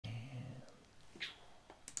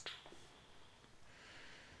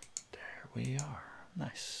we are.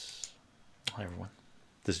 Nice. Hi everyone,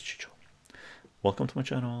 this is Chycho. Welcome to my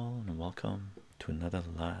channel and welcome to another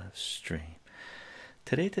live stream.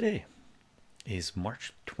 Today is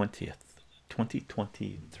March 20th,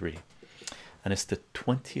 2023, and it's the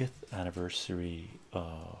 20th anniversary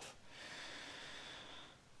of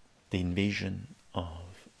the invasion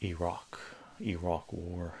of Iraq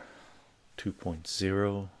War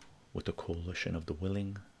 2.0 with the coalition of the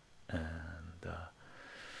willing and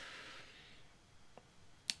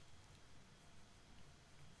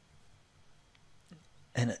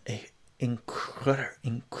a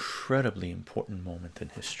incredibly important moment in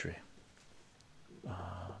history.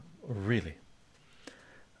 Really,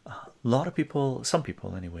 a lot of people, some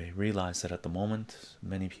people anyway, realize that at the moment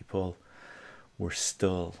many people were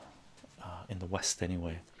still in the West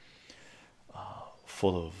anyway,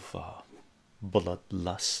 full of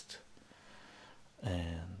bloodlust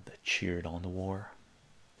and cheered on the war.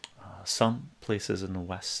 Some places in the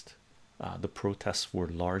West, the protests were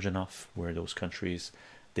large enough where those countries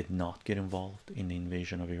did not get involved in the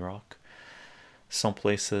invasion of Iraq. Some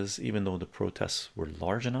places, even though the protests were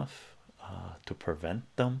large enough to prevent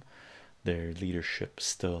them, their leadership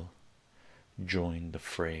still joined the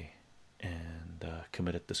fray and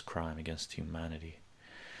committed this crime against humanity.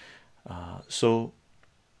 So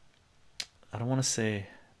I don't want to say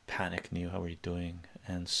panic knew how are you doing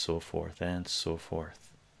and so forth and so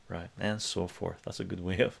forth, right? And so forth. That's a good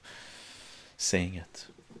way of saying it,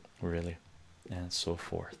 really. And so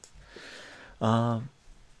forth.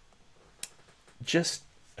 Just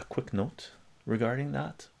a quick note regarding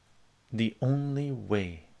that: the only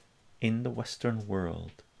way in the Western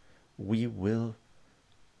world we will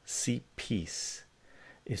see peace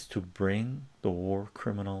is to bring the war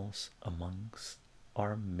criminals amongst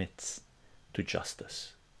our midst to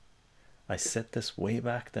justice. I said this way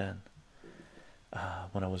back then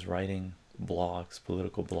when I was writing blogs,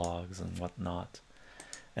 political blogs and whatnot,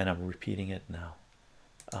 and I'm repeating it now.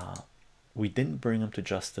 We didn't bring them to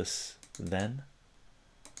justice then,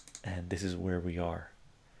 and this is where we are,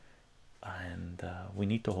 and we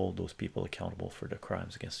need to hold those people accountable for their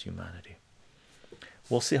crimes against humanity.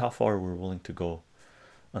 We'll see how far we're willing to go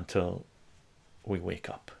until we wake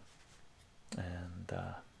up and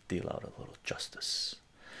deal out a little justice.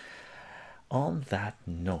 On that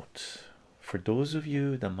note, for those of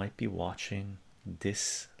you that might be watching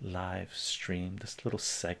this live stream, this little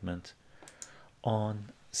segment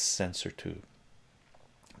on CensorTube,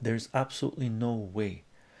 there's absolutely no way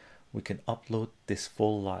we can upload this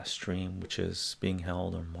full live stream, which is being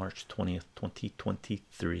held on March 20th,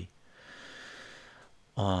 2023.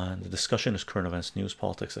 The discussion is current events, news,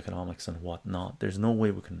 politics, economics, and whatnot. There's no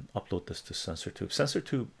way we can upload this to CensorTube.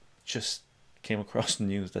 CensorTube just came across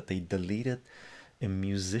news that they deleted a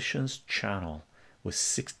musician's channel with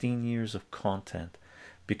 16 years of content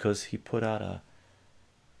because he put out a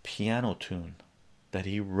piano tune that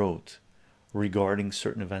he wrote regarding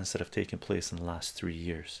certain events that have taken place in the last 3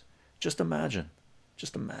 years. Just imagine,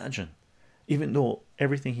 even though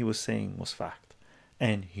everything he was saying was fact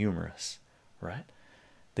and humorous, right?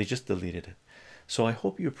 They just deleted it. So I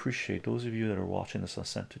hope you appreciate, those of you that are watching this on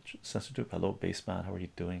CensorTube. Hello Baseman, how are you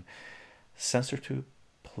doing? CensorTube,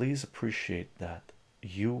 please appreciate that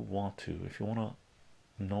you want to, if you want to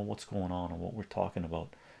know what's going on and what we're talking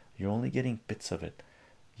about, you're only getting bits of it.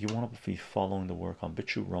 You want to be following the work on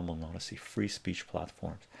BitChute, Rumble, and Odyssey, free speech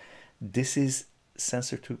platforms. This is,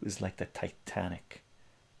 CensorTube is like the Titanic,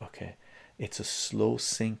 okay? It's a slow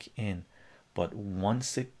sink in, but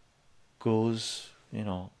once it goes, you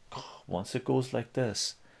know, once it goes like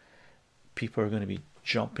this, people are going to be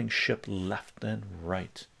jumping ship left and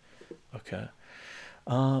right, okay?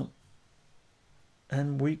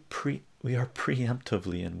 And we are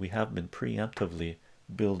preemptively, and we have been preemptively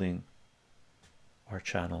building our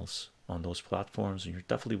channels on those platforms, and you're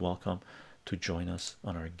definitely welcome to join us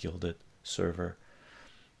on our gilded server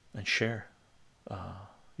and share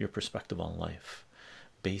your perspective on life.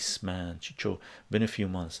 Baseman, Chycho, been a few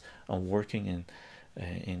months. I'm working in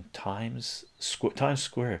Times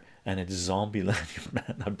Square, and it's zombie land.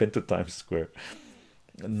 Man, I've been to Times Square,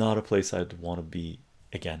 not a place I'd want to be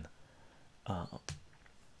again.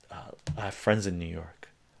 I have friends in New York,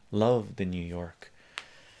 love the New York,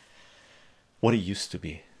 what it used to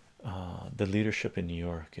be. The leadership in New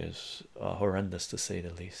York is horrendous, to say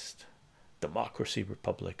the least. Democracy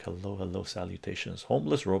Republic, hello, salutations.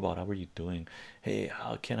 Homeless robot, how are you doing? Hey,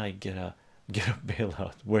 how can I get a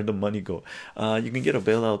bailout? Where'd the money go? You can get a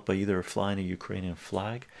bailout by either flying a Ukrainian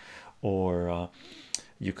flag, or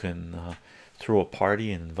you can throw a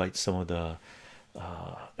party and invite some of the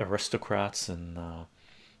aristocrats and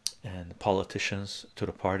and politicians to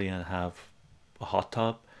the party and have a hot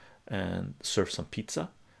tub and serve some pizza,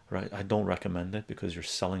 right? I don't recommend it because you're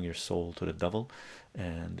selling your soul to the devil,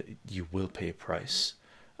 and you will pay a price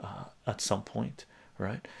at some point,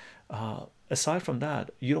 right? Aside from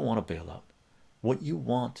that, you don't want to bail out. What you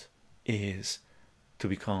want is to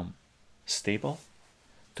become stable,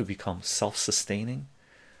 to become self-sustaining,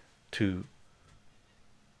 to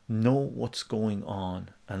know what's going on,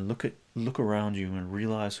 and look around you and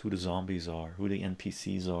realize who the zombies are, who the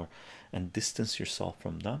NPCs are, and distance yourself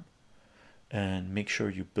from them, and make sure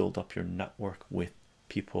you build up your network with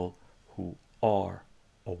people who are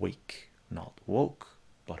awake, not woke,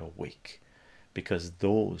 but awake, because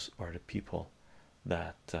those are the people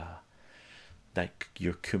that that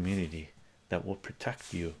your community that will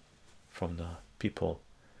protect you from the people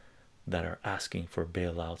that are asking for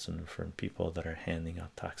bailouts and from people that are handing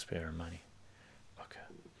out taxpayer money. Okay,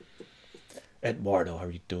 Eduardo, how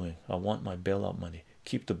are you doing? I want my bailout money.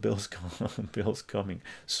 Keep the bills coming. Bills coming.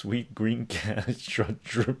 Sweet green cash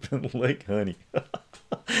dripping like honey.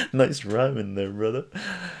 Nice rhyme in there, brother.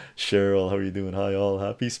 Cheryl, how are you doing? Hi all,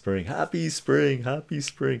 happy spring, happy spring, happy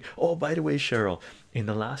spring. Oh, by the way, Cheryl, in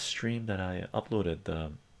the last stream that I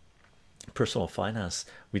uploaded, personal finance,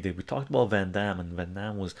 we talked about Van Damme, and Van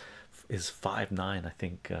Damme is 5'9". I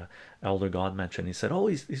think Elder God mentioned, he said, oh,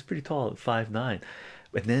 he's pretty tall, 5'9".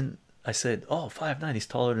 And then I said, oh, 5'9", he's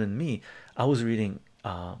taller than me. I was reading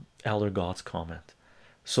Elder God's comment.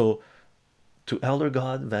 So to Elder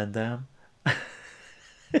God, Van Damme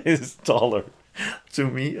is taller. To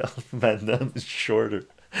me, Van Damme is shorter.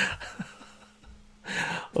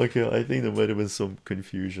 Okay, I think there might have been some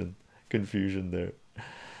confusion there.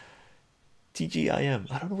 TGIM,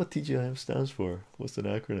 I don't know what TGIM stands for. What's an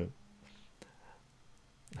acronym?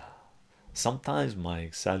 Sometimes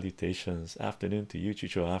Mike, salutations, afternoon to you,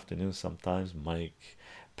 Chycho. Afternoon. Sometimes Mike,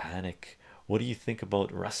 panic. What do you think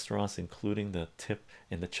about restaurants including the tip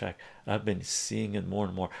in the check? I've been seeing it more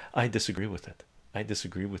and more. I disagree with it. I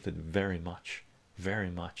disagree with it very much, very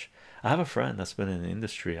much. I have a friend that's been in the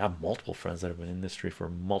industry. I have multiple friends that have been in the industry for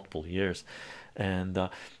multiple years, and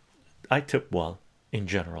I tip well in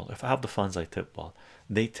general. If I have the funds, I tip well.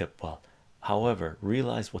 They tip well. However,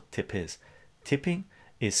 realize what tip is. Tipping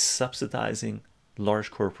is subsidizing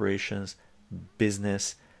large corporations,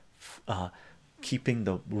 business, keeping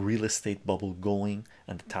the real estate bubble going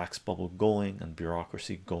and the tax bubble going and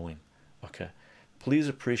bureaucracy going. Okay, please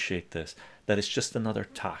appreciate this, that it's just another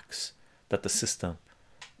tax that the system,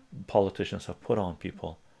 politicians have put on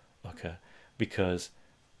people. Okay, because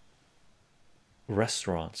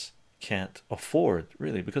restaurants can't afford,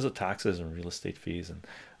 really, because of taxes and real estate fees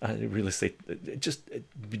and real estate,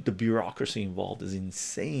 the bureaucracy involved is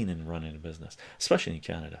insane in running a business, especially in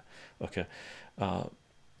Canada. Okay,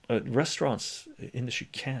 restaurants industry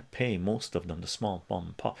can't pay, most of them, the small mom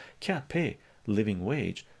and pop, can't pay living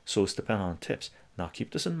wage, so it's dependent on tips. Now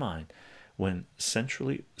keep this in mind, when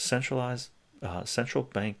centralized central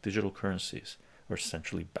bank digital currencies, or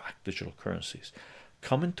centrally backed digital currencies,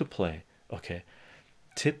 come into play, okay,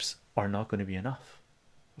 tips are not going to be enough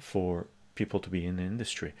for people to be in the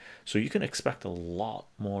industry. So you can expect a lot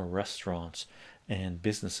more restaurants and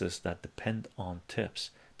businesses that depend on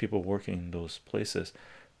tips, people working in those places,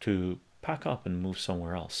 to pack up and move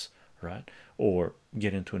somewhere else, right? Or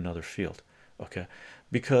get into another field. Okay,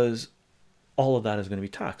 because all of that is going to be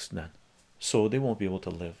taxed then, so they won't be able to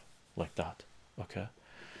live like that. Okay,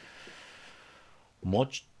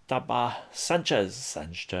 Mojtaba Sanchez,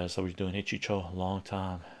 how are you doing? Hey Chycho, long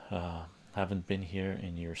time, haven't been here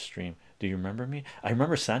in your stream. Do you remember me? I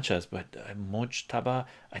remember Sanchez, but Mojtaba,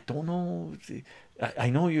 I don't know. I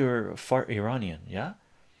know you're far Iranian. Yeah,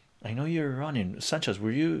 I know you're Iranian. Sanchez,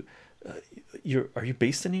 were you are you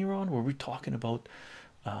based in Iran? Were we talking about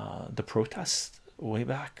the protests way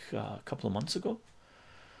back a couple of months ago?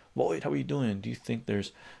 Lloyd, how are you doing? Do you think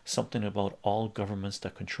there's something about all governments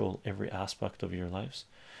that control every aspect of your lives?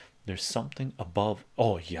 There's something above.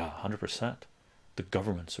 Oh yeah, 100%. The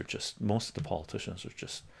governments are just, most of the politicians are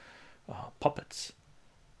just puppets.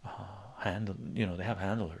 They have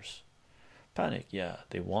handlers. Panic, yeah,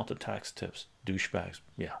 they want the tax tips. Douchebags,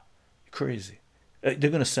 yeah, crazy.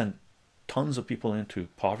 They're gonna send tons of people into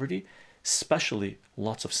poverty, especially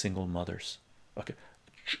lots of single mothers. Okay,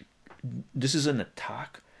 this is an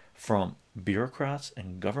attack from bureaucrats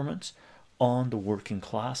and governments on the working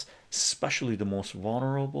class, especially the most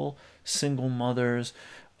vulnerable, single mothers,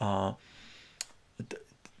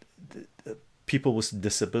 people with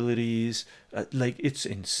disabilities. Like, it's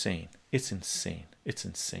insane. It's insane. It's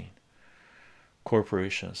insane.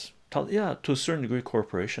 Corporations, yeah, to a certain degree,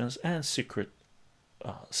 corporations and secret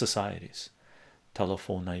societies,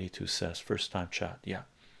 Telephone 92 says, first time chat. Yeah,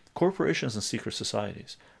 corporations and secret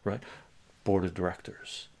societies, right? Board of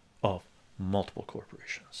directors of multiple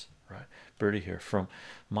corporations, right? Birdie here. From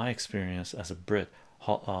my experience as a Brit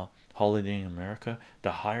holidaying in America,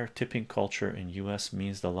 the higher tipping culture in US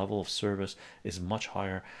means the level of service is much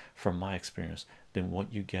higher from my experience than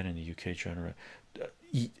what you get in the UK generally.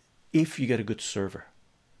 If you get a good server,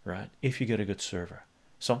 right? If you get a good server,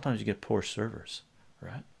 sometimes you get poor servers,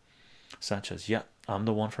 right? Sanchez, yeah, I'm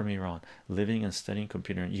the one from Iran, living and studying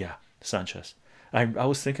computer. Yeah, Sanchez, I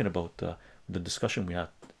was thinking about the discussion we had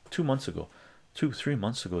 2 months ago, 3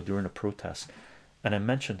 months ago during a protest, and I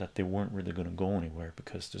mentioned that they weren't really going to go anywhere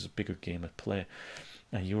because there's a bigger game at play,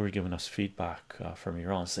 and you were giving us feedback from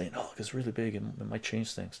Iran saying, oh, it's really big, it might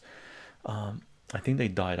change things. I think they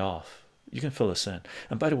died off. You can fill us in.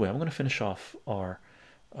 And by the way, I'm going to finish off our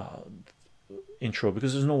intro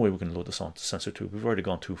because there's no way we can load this on to CensorTube. We've already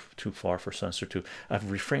gone too far for CensorTube.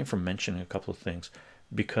 I've refrained from mentioning a couple of things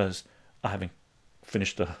because I haven't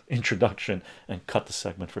finished the introduction and cut the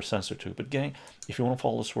segment for CensorTube. But gang, if you want to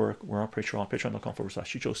follow this work, we're on Patreon,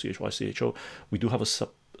 patreon.com/chycho, chycho. We do have a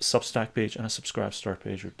Substack page and a subscribe start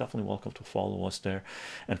page. You're definitely welcome to follow us there.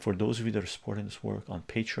 And for those of you that are supporting this work on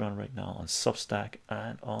Patreon right now, on Substack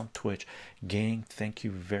and on Twitch, gang, thank you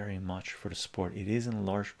very much for the support. It is in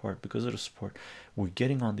large part because of the support we're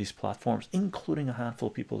getting on these platforms, including a handful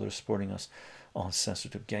of people that are supporting us on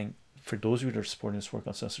CensorTube. Gang, for those of you that are supporting this work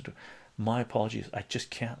on CensorTube, my apologies, I just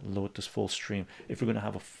can't load this full stream. If we're going to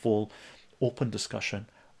have a full open discussion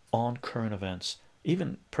on current events,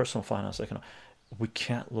 even personal finance, we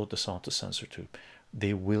can't load this onto CensorTube.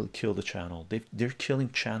 They will kill the channel. They're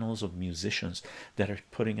killing channels of musicians that are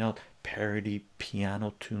putting out parody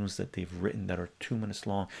piano tunes that they've written that are 2 minutes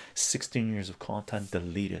long. 16 years of content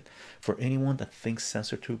deleted. For anyone that thinks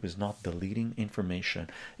CensorTube is not deleting information,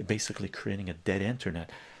 basically creating a dead internet,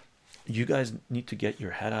 you guys need to get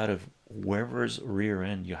your head out of wherever's rear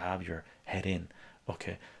end you have your head in.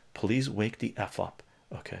 Okay, please wake the F up.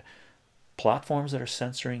 Okay, platforms that are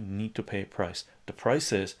censoring need to pay a price. The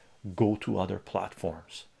price is go to other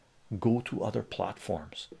platforms. Go to other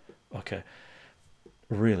platforms. Okay,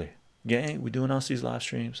 really, gang, we do announce these live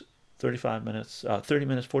streams 35 minutes 30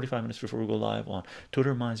 minutes 45 minutes before we go live on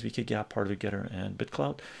Twitter, Minds, VK Gap, Part of the Getter, and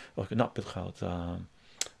BitCloud. Okay, not BitCloud,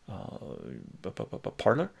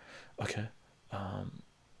 Parlor. Okay, a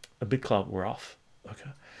BitCloud, we're off. Okay,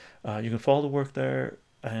 you can follow the work there,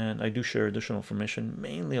 and I do share additional information,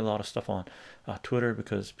 mainly a lot of stuff on Twitter,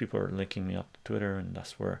 because people are linking me up to Twitter, and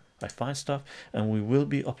that's where I find stuff. And we will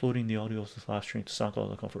be uploading the audio of this live stream to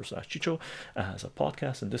soundcloud.com/chycho as a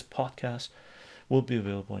podcast, and this podcast will be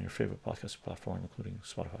available on your favorite podcast platform, including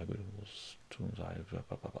Spotify, Google, Tunes.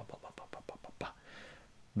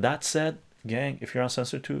 That said, gang, if you're on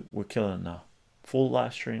CensorTube, we're killing it now. Full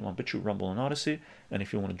live stream on BitChute, Rumble, and Odyssey. And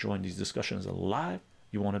if you want to join these discussions live,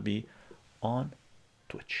 you want to be on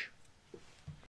Twitch.